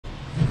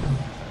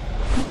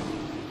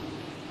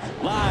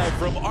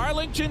From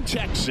Arlington,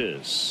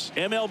 Texas,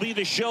 MLB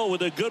The Show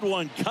with a good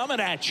one coming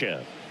at you.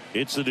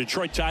 It's the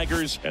Detroit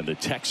Tigers and the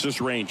Texas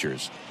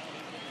Rangers.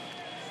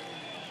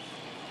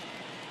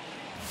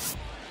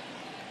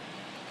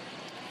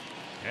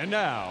 And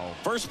now,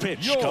 first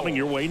pitch coming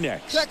your way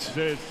next.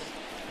 Texas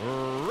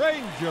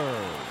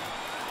Rangers.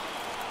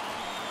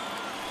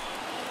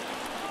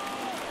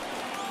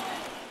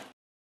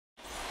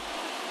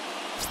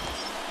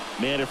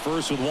 Man at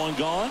first with one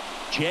gone.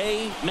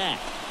 Jay Mack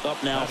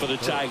up now for the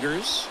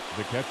Tigers.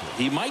 The catcher.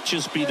 He might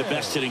just be the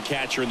best hitting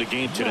catcher in the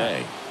game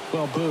today.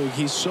 Well, Boog,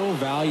 he's so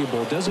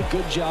valuable, does a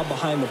good job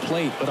behind the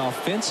plate, but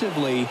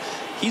offensively,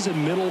 he's a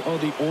middle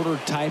of the order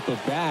type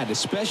of bat,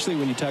 especially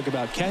when you talk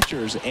about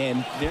catchers.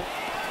 And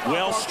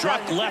well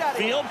struck left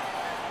field.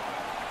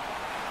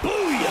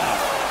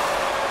 Booyah!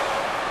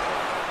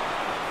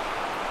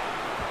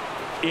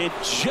 It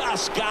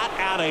just got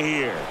out of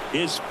here.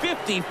 His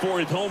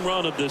 54th home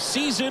run of the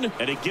season,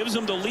 and it gives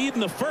him the lead in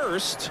the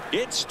first.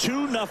 It's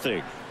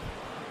 2-0.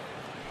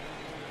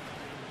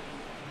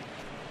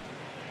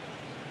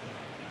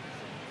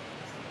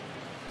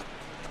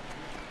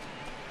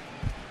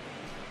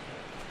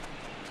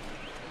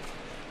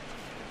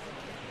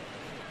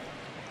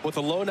 With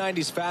a low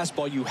 90s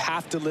fastball, you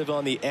have to live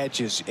on the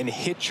edges and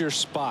hit your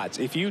spots.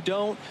 If you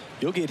don't,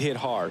 you'll get hit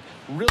hard.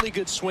 Really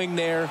good swing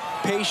there.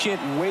 Patient,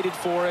 waited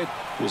for it.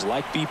 It was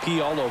like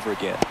BP all over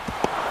again.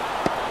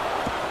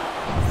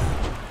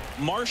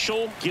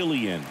 Marshall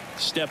Gillian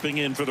stepping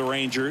in for the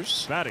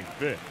Rangers. Batting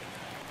fifth,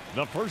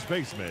 the first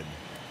baseman,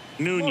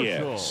 Nunez.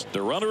 Marshall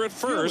The runner at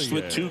first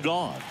Gillian. with 2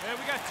 gone. Hey,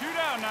 we got 2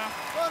 down now.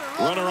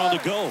 Runner on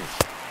the go.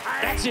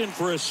 That's in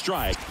for a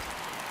strike.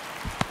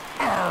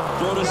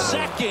 Throw to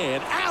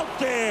second, out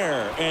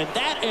there, and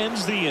that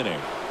ends the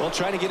inning. Well,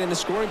 trying to get into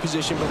scoring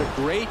position, but a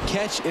great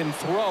catch and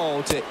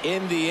throw to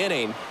end the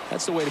inning.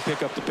 That's the way to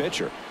pick up the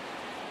pitcher.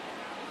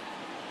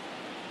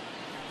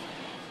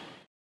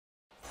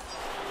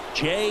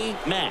 Jay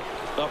Mack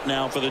up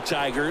now for the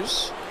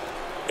Tigers.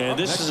 And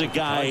this is a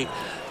guy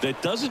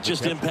that doesn't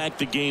just impact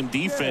the game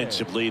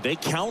defensively. They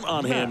count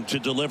on him to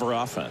deliver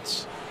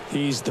offense.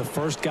 He's the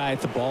first guy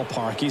at the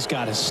ballpark. He's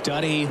got to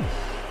study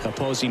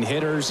opposing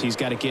hitters. He's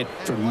got to get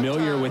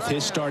familiar with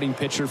his starting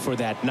pitcher for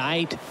that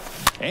night.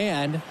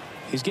 And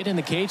he's getting in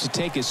the cage to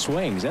take his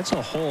swings. That's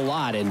a whole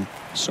lot, and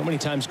so many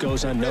times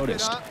goes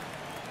unnoticed.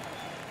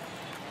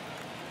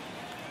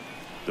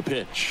 The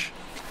pitch.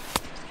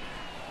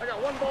 I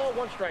got 1 ball,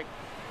 1 strike.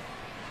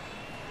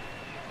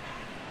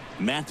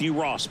 Matthew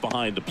Ross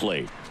behind the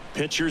plate.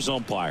 Pitcher's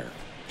umpire.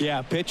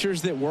 Yeah,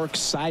 pitchers that work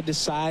side to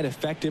side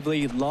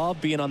effectively love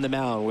being on the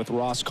mound with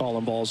Ross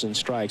calling balls and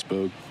strikes,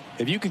 Boog.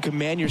 If you can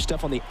command your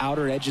stuff on the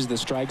outer edges of the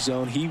strike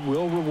zone, he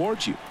will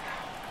reward you.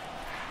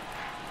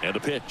 And a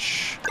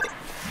pitch.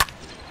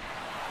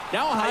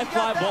 Now a high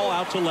fly ball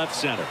out to left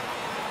center.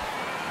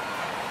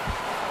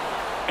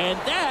 And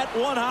that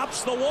one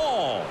hops the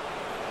wall.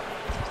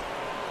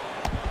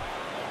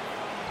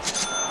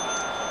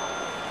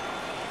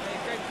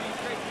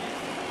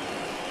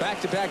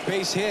 Back-to-back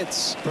base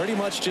hits, pretty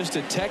much just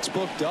a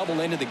textbook double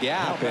into the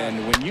gap.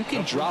 And when you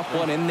can drop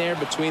one in there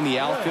between the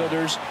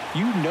outfielders,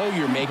 you know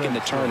you're making the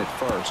turn at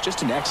first.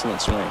 Just an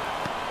excellent swing.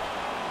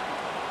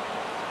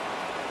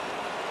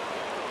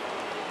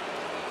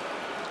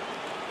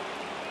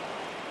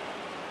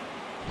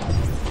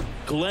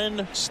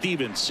 Glenn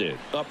Stevenson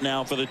up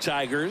now for the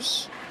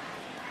Tigers.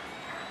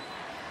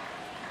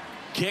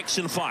 Kicks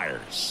and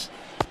fires.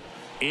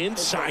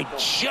 Inside,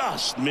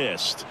 just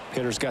missed.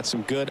 Hitter's got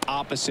some good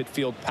opposite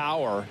field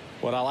power.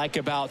 What I like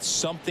about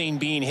something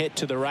being hit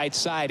to the right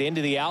side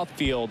into the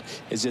outfield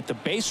is that the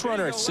base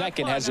runner at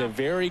second has a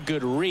very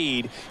good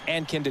read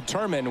and can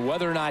determine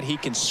whether or not he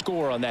can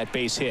score on that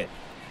base hit.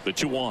 The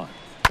 2-1.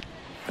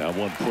 That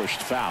one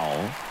pushed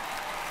foul.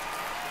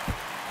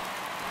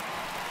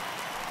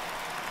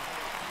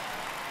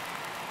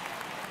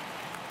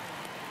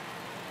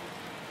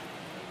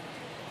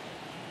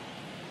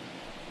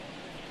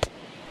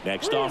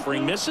 Next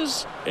offering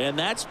misses, and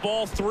that's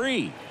ball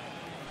 3.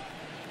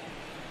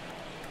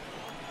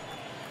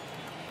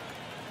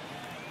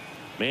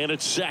 Man at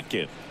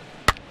second.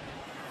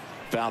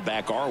 Foul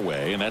back our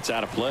way, and that's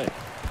out of play.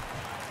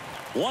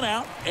 1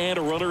 out and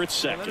a runner at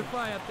second. Let it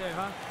fly up there,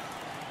 huh?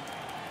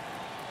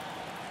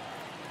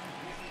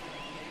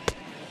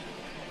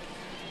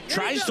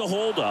 Tries to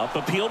hold up,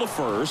 appeal to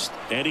first,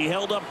 and he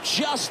held up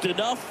just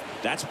enough.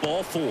 That's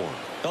ball 4.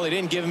 Well, they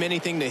didn't give him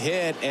anything to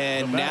hit,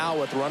 and now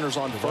with runners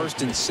on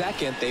first and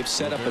second, they've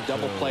set up a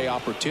double play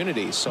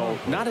opportunity. So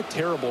not a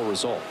terrible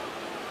result.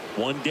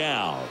 1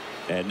 down.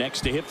 And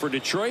next to hit for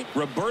Detroit,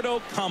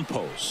 Roberto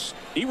Campos.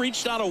 He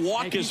reached out a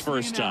walk his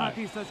first time.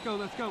 Let's go,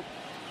 let's go.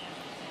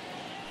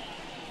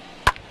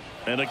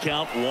 And a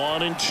count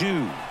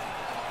 1-2.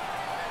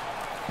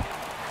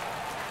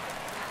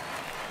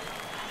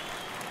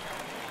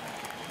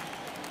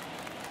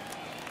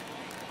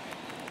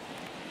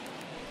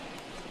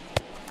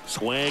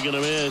 Swing and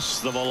a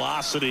miss. The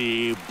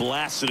velocity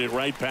blasted it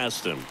right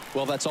past him.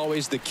 Well, that's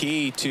always the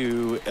key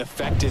to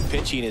effective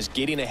pitching, is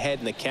getting ahead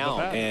in the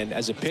count. And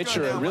as a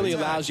pitcher, it really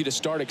allows you to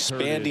start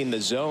expanding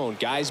the zone.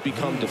 Guys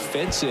become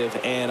defensive,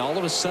 and all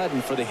of a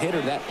sudden, for the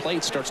hitter, that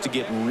plate starts to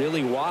get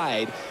really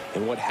wide.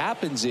 And what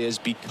happens is,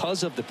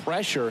 because of the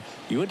pressure,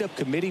 you end up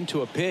committing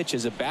to a pitch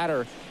as a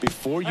batter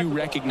before you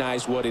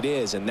recognize what it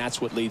is, and that's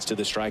what leads to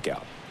the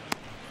strikeout.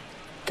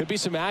 Could be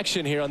some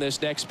action here on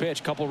this next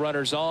pitch. Couple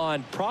runners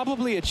on.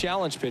 Probably a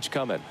challenge pitch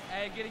coming.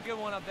 Hey, get a good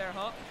one up there,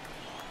 huh?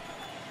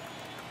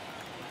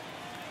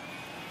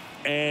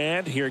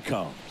 And here it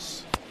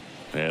comes.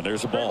 And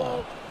there's a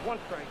ball. One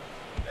strike.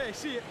 Hey,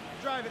 see it.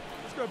 Drive it.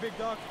 Let's go, big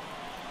dog.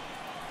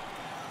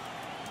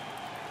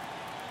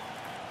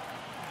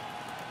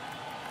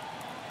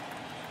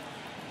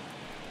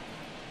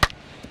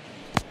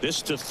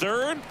 This to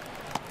third.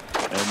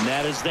 And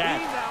that is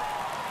that.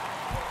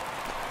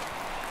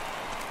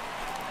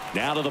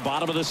 Now to the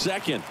bottom of the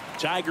second.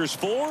 Tigers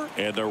 4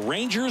 and the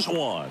Rangers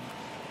 1.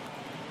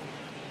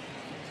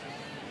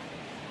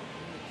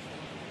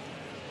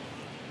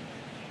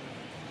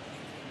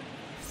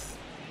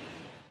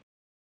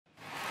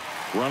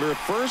 Runner at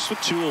first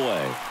with 2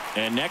 away.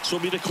 And next will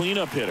be the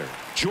cleanup hitter,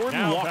 Jordan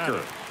Now Walker.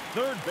 batting,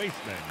 third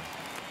baseman,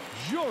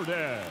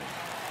 Jordan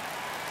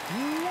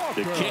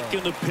Walker. The kick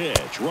and the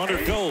pitch.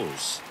 Runner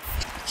goes.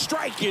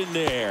 Strike in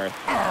there.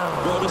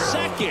 Go to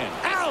second.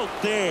 Out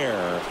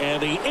there.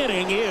 And the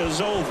inning is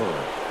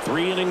over.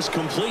 3 innings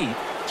complete.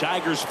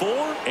 Tigers 4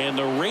 and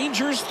the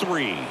Rangers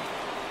 3.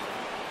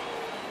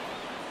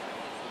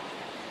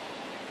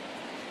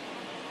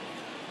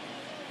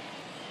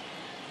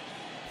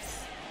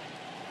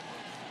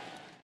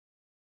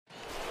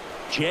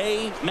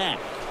 Jay Mack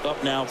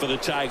up now for the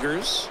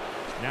Tigers.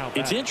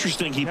 It's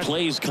interesting, he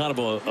plays kind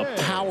of a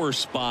power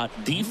spot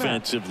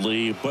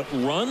defensively, but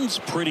runs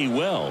pretty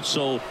well.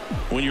 So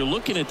when you're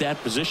looking at that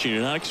position,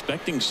 you're not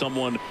expecting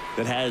someone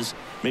that has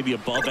maybe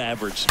above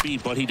average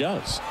speed, but he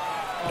does.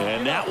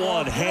 And that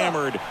one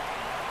hammered.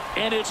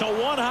 And it's a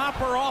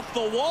one-hopper off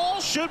the wall.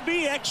 Should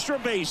be extra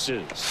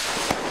bases.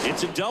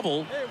 It's a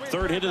double.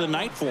 Third hit of the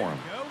night for him.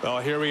 Well,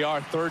 here we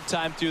are, third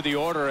time through the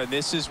order, and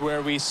this is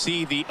where we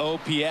see the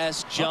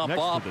OPS jump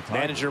up.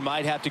 Manager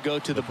might have to go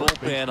to the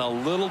bullpen a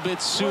little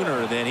bit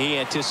sooner than he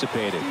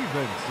anticipated.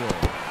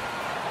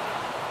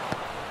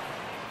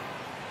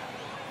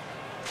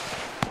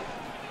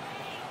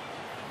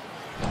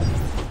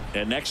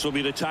 And next will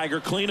be the Tiger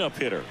cleanup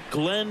hitter,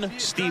 Glenn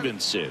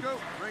Stevenson.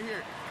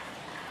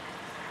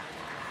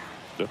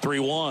 The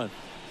 3-1.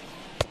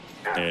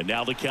 And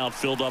now the count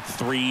filled up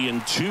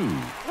 3-2.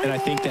 And I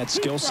think that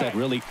skill set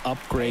really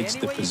upgrades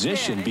the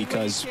position,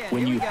 because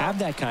when you have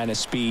that kind of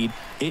speed,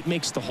 it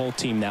makes the whole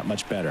team that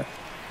much better.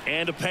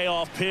 And a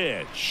payoff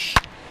pitch.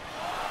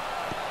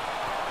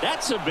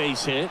 That's a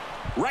base hit.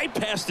 Right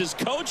past his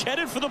coach,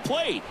 headed for the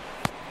plate.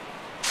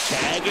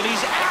 Tag, and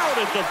he's out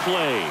at the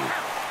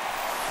plate.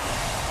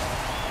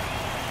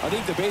 I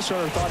think the base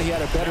runner thought he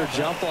had a better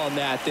jump on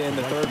that than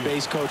the third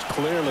base coach,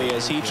 clearly,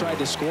 as he tried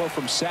to score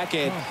from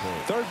second.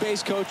 Third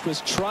base coach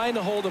was trying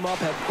to hold him up,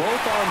 had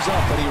both arms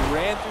up, but he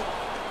ran.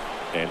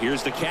 And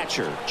here's the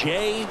catcher,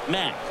 Jay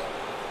Mack.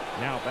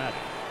 Now batting,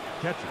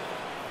 catcher,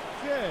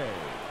 Jay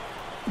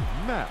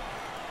Mack.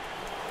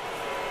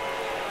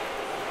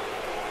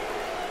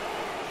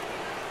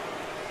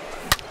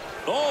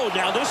 Oh,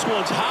 now this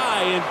one's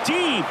high and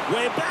deep,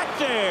 way back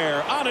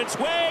there, on its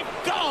way,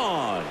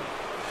 gone.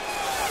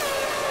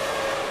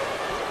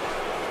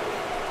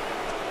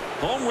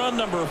 Home run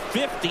number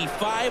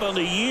 55 on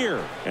the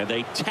year, and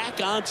they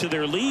tack on to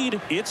their lead.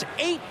 It's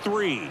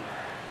 8-3.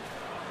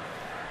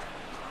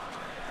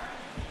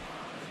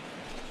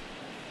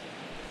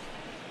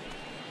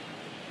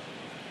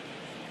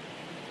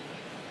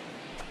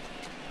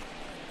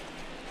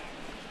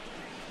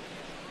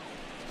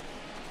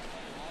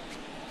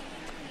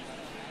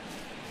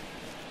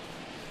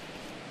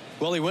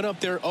 Well, he went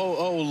up there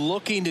 0-0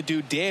 looking to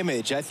do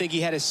damage. I think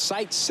he had his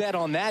sights set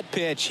on that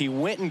pitch. He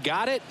went and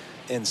got it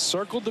and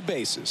circled the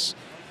bases.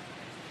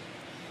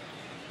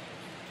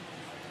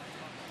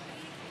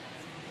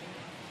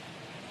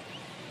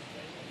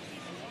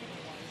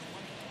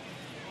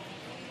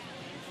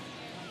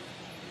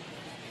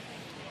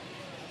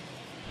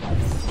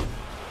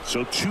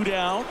 So 2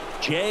 down.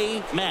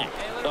 Jay Mack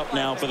up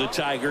now for the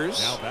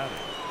Tigers. Now batting,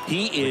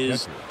 He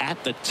is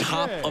at the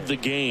top of the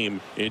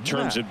game in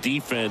terms of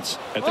defense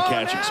at the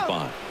catching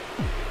spot.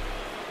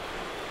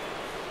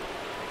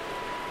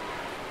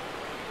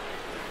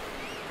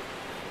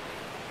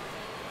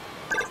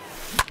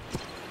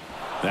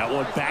 That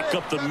one back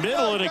up the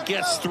middle, and it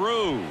gets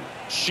through.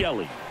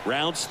 Shelley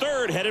rounds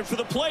third, headed for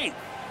the plate.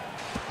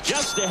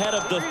 Just ahead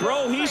of the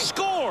throw, he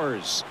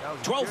scores.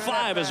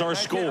 12-5 is our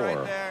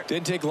score.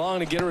 Didn't take long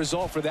to get a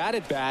result for that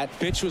at bat.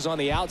 Pitch was on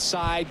the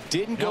outside,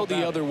 didn't go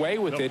the other way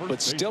with it,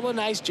 but still a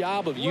nice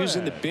job of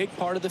using the big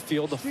part of the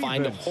field to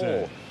find a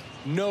hole.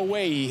 No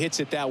way he hits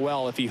it that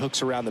well if he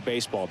hooks around the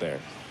baseball there.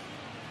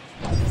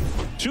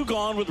 2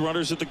 gone with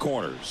runners at the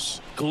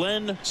corners.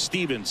 Glenn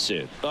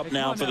Stevenson up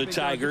now for the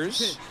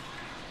Tigers.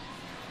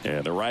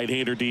 And the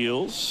right-hander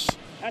deals.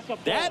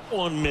 That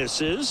one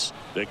misses.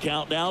 The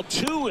count now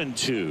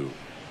 2-2.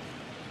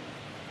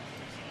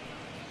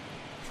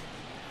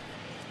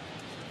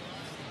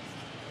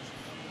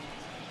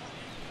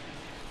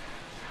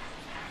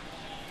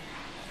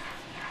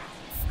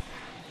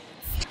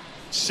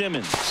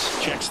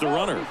 Simmons checks the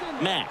runner.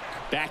 Mack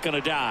back on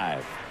a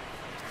dive.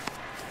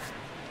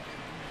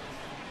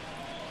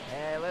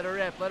 Hey, let her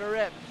rip, let her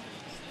rip.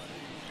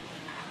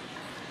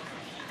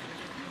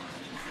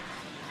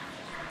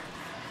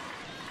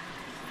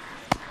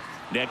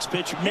 Next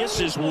pitch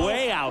misses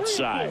way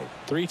outside.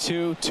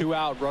 3-2, 2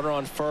 out, runner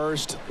on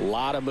first. A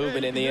lot of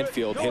movement in the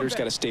infield. Hitter's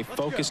got to stay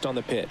focused on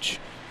the pitch.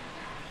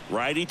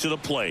 Righty to the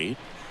plate.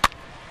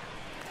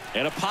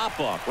 And a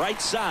pop-up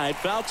right side,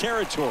 foul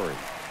territory.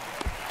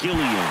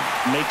 Gillian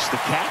makes the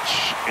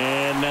catch,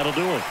 and that'll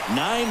do it.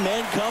 9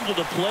 men come to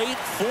the plate,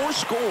 4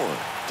 score.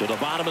 To the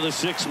bottom of the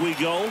 6th we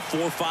go.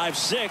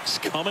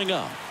 4-5-6 coming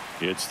up.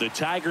 It's the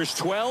Tigers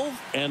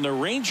 12 and the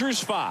Rangers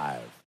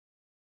 5.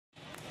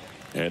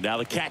 And now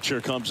the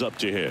catcher comes up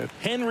to hit.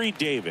 Henry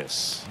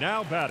Davis.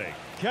 Now batting,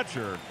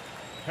 catcher,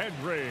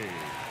 Henry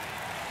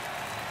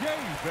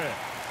Davis.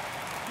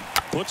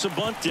 Puts a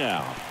bunt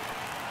down.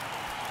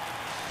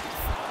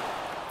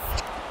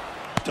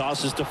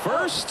 Tosses to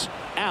first.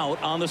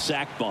 Out on the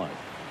sac bunt.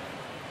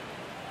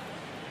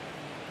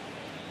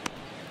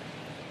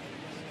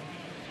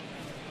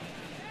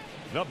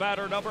 The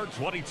batter, number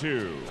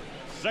 22,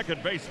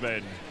 second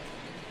baseman,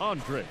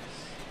 Andres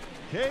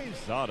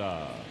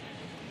Quesada.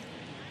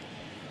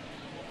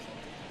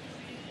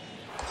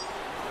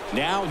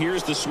 Now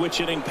here's the switch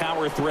hitting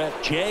power threat,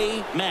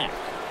 J. Mack.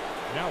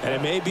 And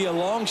it may be a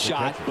long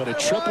shot, but a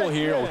triple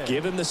here will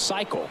give him the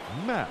cycle.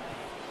 Mack.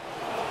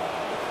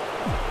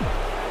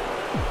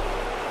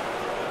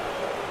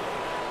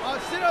 Oh,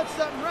 sit on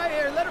something right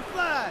here. Let her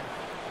fly.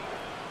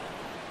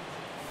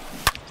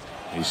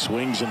 He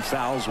swings and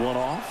fouls one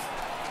off.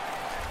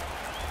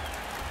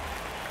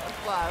 Let's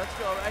fly. Let's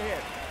go right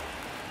here.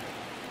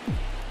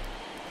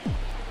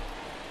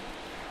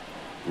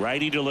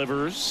 Righty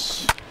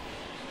delivers.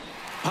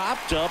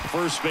 Popped up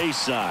first base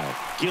side.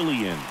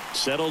 Gillian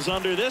settles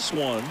under this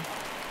one.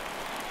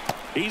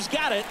 He's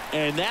got it,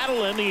 and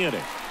that'll end the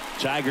inning.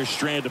 Tigers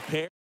strand a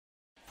pair.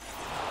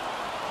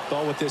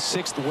 But with this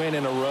 6th win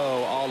in a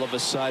row, all of a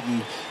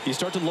sudden you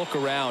start to look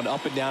around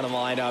up and down the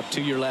lineup,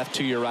 to your left,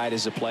 to your right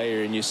as a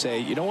player, and you say,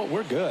 you know what,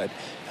 we're good.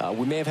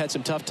 We may have had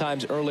some tough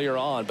times earlier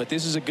on, but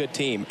this is a good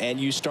team, and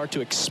you start to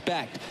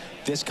expect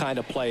this kind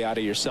of play out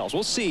of yourselves.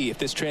 We'll see if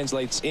this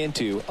translates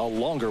into a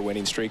longer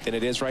winning streak than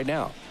it is right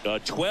now. A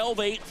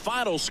 12-8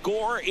 final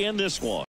score in this one.